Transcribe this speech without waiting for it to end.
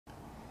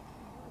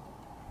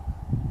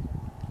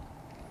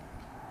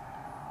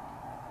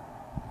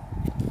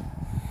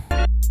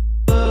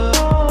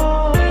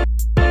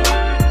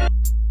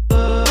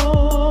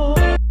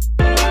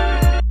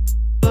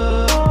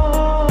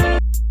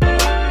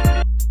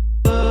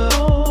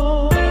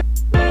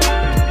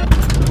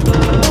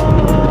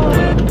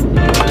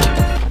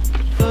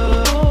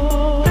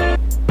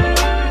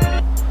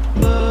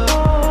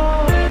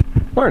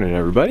Morning,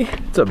 everybody.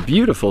 It's a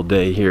beautiful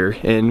day here,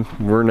 and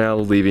we're now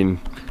leaving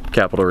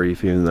Capitol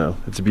Reef, even though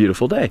it's a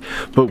beautiful day.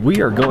 But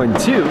we are going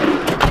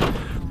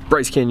to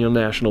Bryce Canyon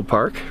National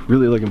Park.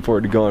 Really looking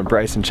forward to going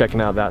Bryce and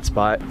checking out that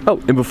spot.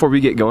 Oh, and before we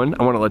get going,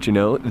 I want to let you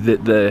know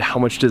that the How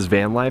Much Does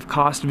Van Life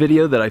Cost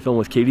video that I filmed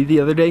with Katie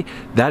the other day,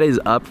 that is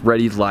up,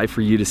 ready live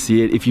for you to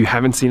see it. If you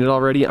haven't seen it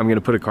already, I'm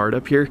gonna put a card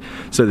up here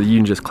so that you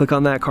can just click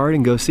on that card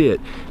and go see it.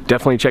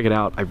 Definitely check it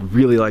out. I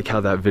really like how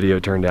that video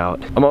turned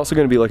out. I'm also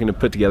gonna be looking to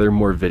put together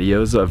more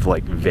videos of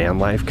like van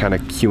life kind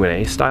of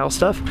Q&A style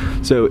stuff.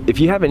 So if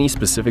you have any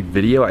specific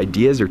video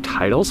ideas or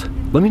titles,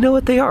 let me know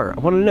what they are. I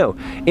want to know.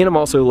 And I'm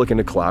also looking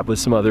to collab with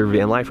some other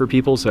van lifer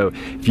people. So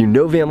if you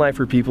know van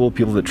lifer people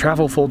that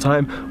travel full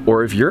time,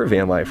 or if you're a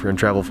van lifer and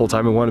travel full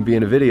time and want to be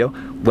in a video,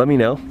 let me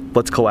know.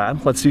 Let's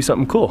collab. Let's do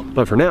something cool.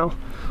 But for now,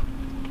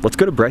 let's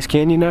go to Bryce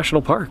Canyon National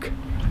Park.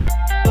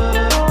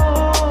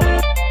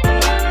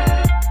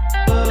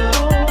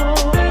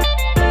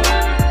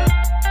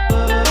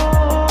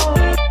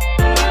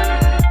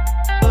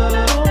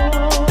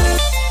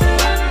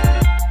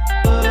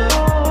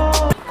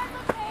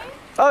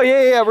 Oh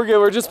yeah, we're good.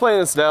 We're just playing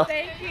in the snow.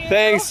 Thank you.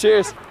 Thanks,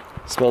 cheers.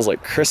 Smells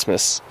like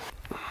Christmas.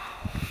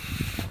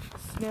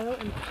 Snow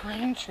and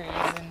pine trees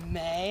in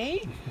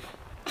May.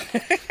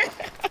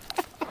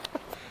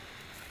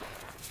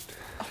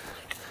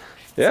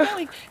 Yeah?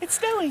 Snowing. It's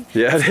snowing.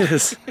 Yeah, it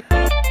is.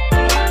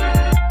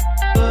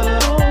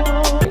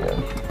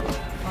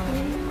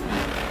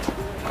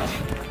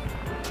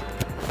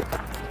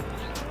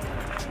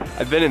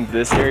 I've been in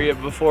this area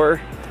before,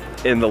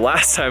 and the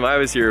last time I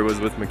was here was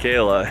with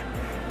Michaela,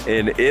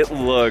 and it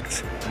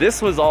looked,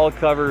 this was all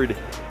covered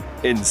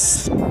in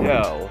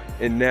snow,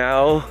 and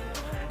now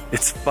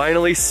it's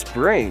finally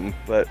spring,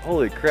 but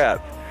holy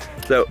crap.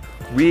 So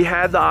we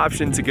had the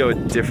option to go a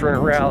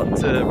different route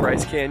to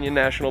Bryce Canyon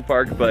National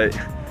Park, but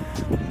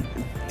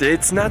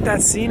it's not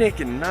that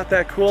scenic and not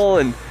that cool,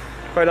 and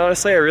quite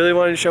honestly, I really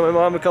wanted to show my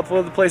mom a couple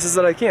of the places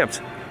that I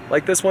camped,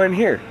 like this one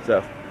here.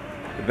 So,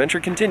 adventure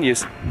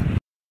continues.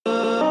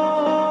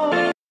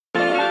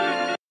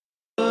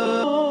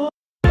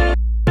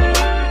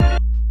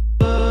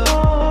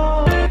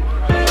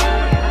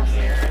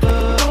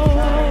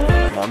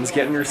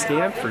 Getting her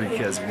stamp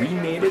because we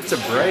made it to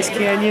Bryce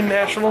Canyon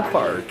National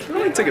Park. It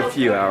only took a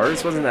few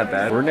hours, wasn't that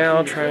bad. We're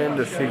now trying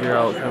to figure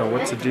out kind of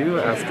what to do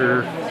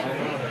after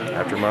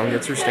mom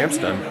gets her stamps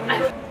done.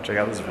 Check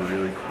out this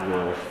really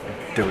cool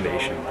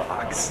donation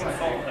box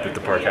that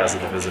the park has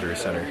at the visitor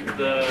center.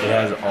 It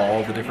has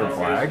all the different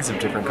flags of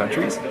different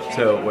countries.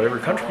 So whatever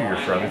country you're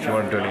from, if you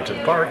want to donate to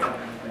the park,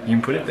 you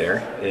can put it there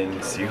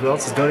and see who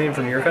else is donating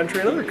from your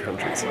country and other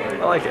countries. I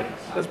like it.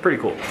 That's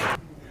pretty cool.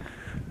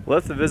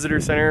 Left the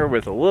visitor center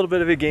with a little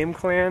bit of a game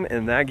plan,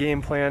 and that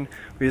game plan,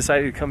 we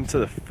decided to come to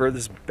the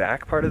furthest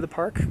back part of the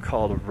park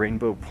called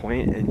Rainbow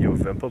Point and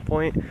Yovimpa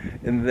Point,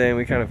 and then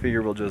we kind of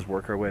figure we'll just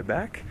work our way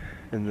back,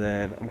 and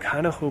then I'm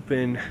kind of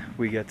hoping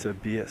we get to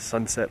be at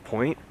Sunset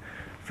Point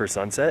for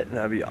sunset, and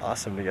that'd be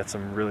awesome to get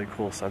some really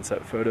cool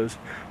sunset photos,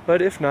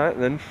 but if not,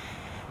 then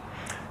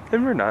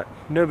we're not.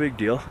 No big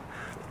deal.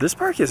 This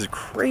park is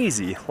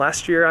crazy.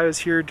 Last year I was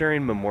here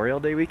during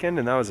Memorial Day weekend,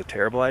 and that was a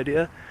terrible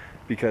idea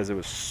because it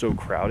was so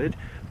crowded,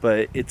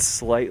 but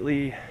it's a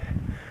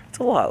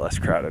lot less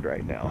crowded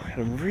right now.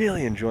 And I'm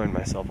really enjoying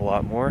myself a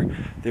lot more.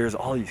 There's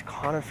all these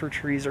conifer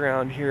trees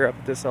around here up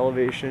at this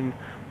elevation.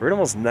 We're at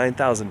almost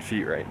 9,000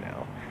 feet right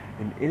now,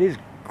 and it is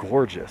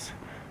gorgeous.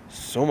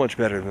 So much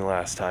better than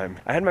last time.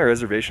 I had my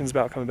reservations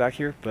about coming back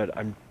here, but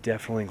I'm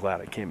definitely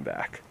glad I came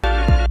back.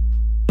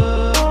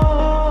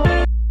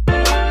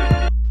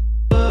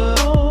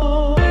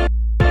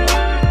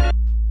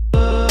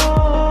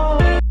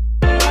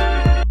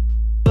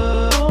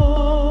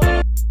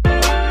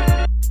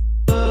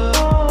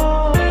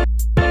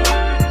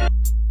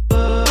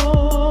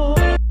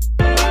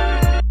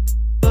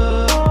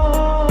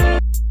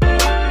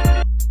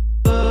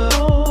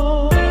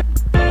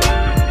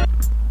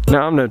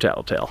 Now, I'm no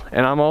tattletale,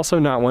 and I'm also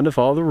not one to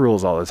follow the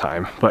rules all the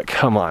time, but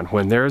come on,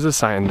 when there's a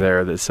sign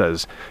there that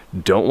says,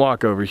 don't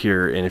walk over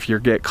here, and if you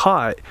get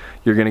caught,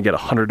 you're gonna get a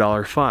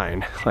 $100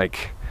 fine,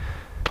 like,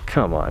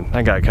 come on.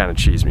 That guy kind of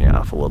cheesed me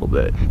off a little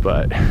bit,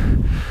 but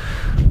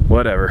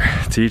whatever,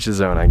 to each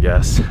his own, I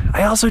guess.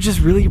 I also just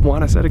really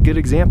want to set a good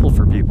example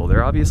for people.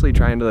 They're obviously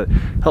trying to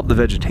help the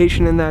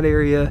vegetation in that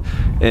area,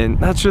 and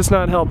that's just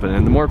not helping,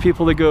 and the more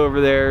people that go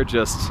over there,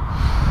 just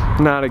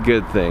not a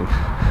good thing.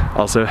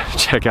 Also,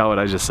 check out what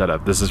I just set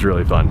up. This is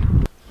really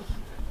fun.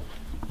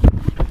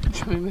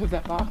 Should we move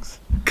that box?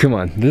 Come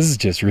on, this is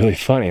just really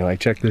funny. Like,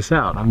 check this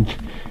out.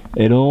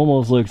 It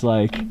almost looks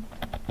like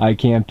I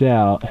camped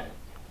out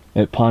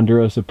at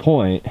Ponderosa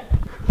Point,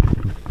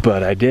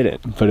 but I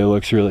didn't, but it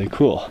looks really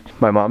cool.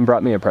 My mom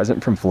brought me a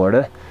present from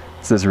Florida.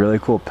 It's this really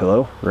cool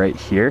pillow right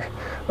here.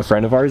 A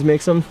friend of ours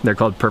makes them. They're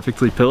called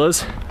Perfectly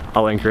Pillows.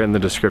 I'll link her in the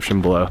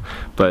description below,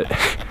 but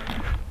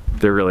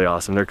they're really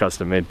awesome. They're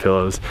custom made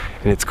pillows,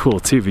 and it's cool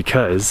too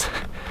because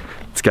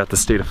it's got the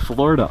state of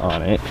Florida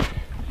on it.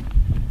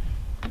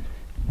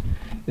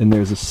 And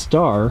there's a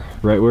star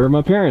right where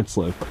my parents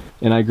live.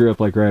 and I grew up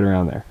like right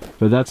around there.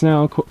 But that's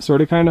now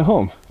sort of kind of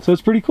home, so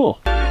it's pretty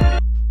cool.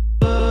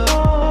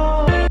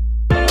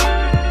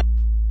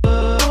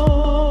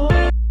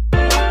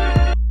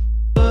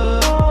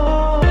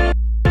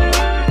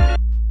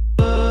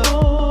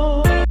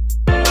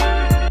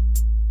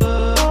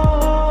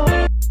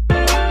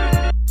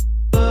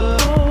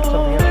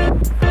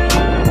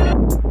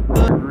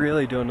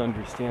 Don't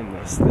understand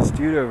this. This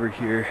dude over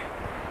here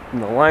in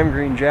the lime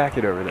green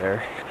jacket over there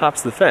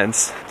hops the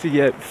fence to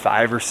get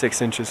 5 or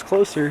 6 inches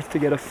closer to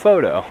get a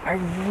photo. I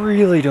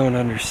really don't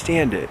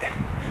understand it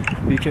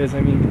because,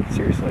 I mean,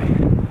 seriously,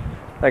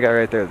 that guy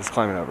right there that's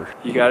climbing over.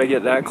 You gotta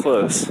get that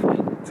close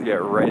to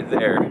get right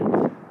there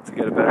to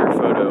get a better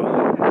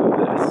photo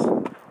of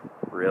this.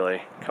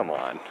 Really? Come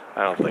on.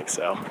 I don't think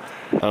so.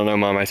 I don't know,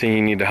 Mom. I think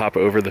you need to hop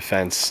over the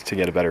fence to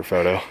get a better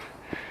photo.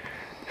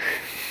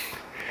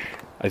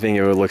 I think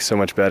it would look so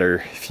much better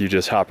if you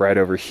just hop right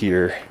over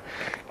here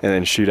and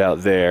then shoot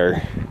out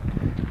there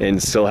and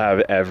still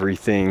have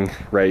everything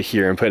right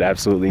here and put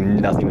absolutely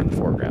nothing in the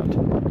foreground.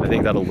 I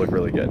think that'll look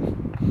really good.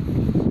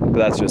 But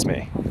that's just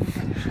me.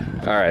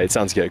 All right,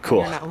 sounds good,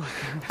 cool.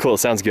 Cool,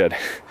 sounds good.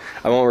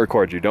 I won't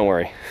record you, don't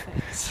worry.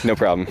 No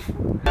problem.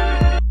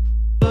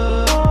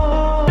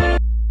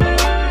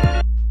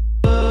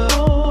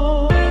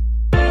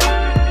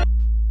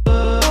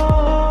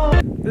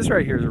 This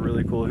right here is a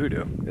really cool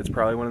hoodoo. It's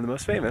probably one of the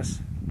most famous.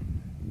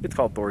 It's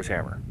called Thor's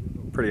hammer.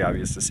 Pretty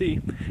obvious to see.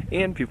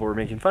 And people were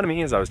making fun of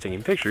me as I was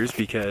taking pictures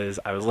because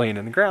I was laying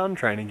in the ground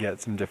trying to get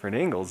some different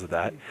angles of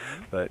that.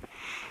 But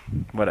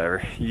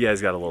whatever. You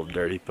guys got a little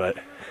dirty, but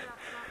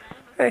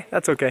hey,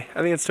 that's okay.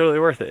 I think it's totally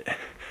worth it.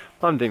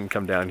 Mom didn't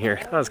come down here.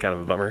 That was kind of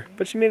a bummer.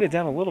 But she made it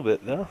down a little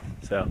bit though.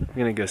 So I'm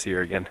gonna go see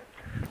her again.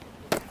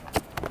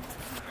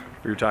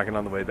 We were talking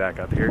on the way back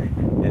up here,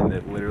 and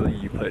that literally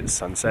you put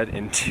sunset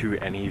into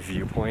any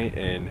viewpoint,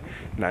 and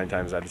 9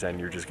 times out of 10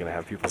 you're just gonna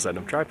have people setting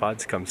up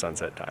tripods come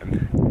sunset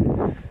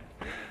time.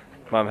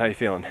 Mom, how you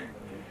feeling?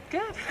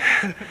 Good.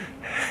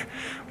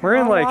 We're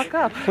in like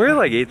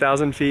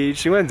 8,000 feet.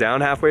 She went down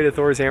halfway to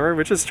Thor's hammer,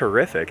 which is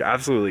terrific.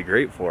 Absolutely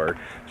great for her.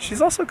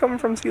 She's also coming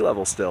from sea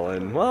level still,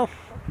 and well,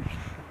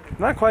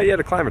 not quite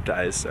yet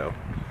acclimatized. So.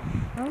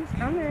 Oh, it's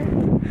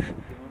coming.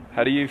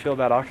 How do you feel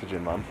about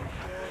oxygen, Mom?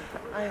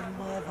 I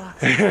love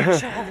oxygen.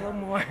 A little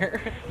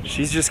more.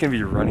 She's just gonna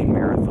be running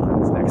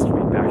marathons next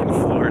week back in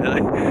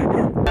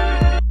Florida.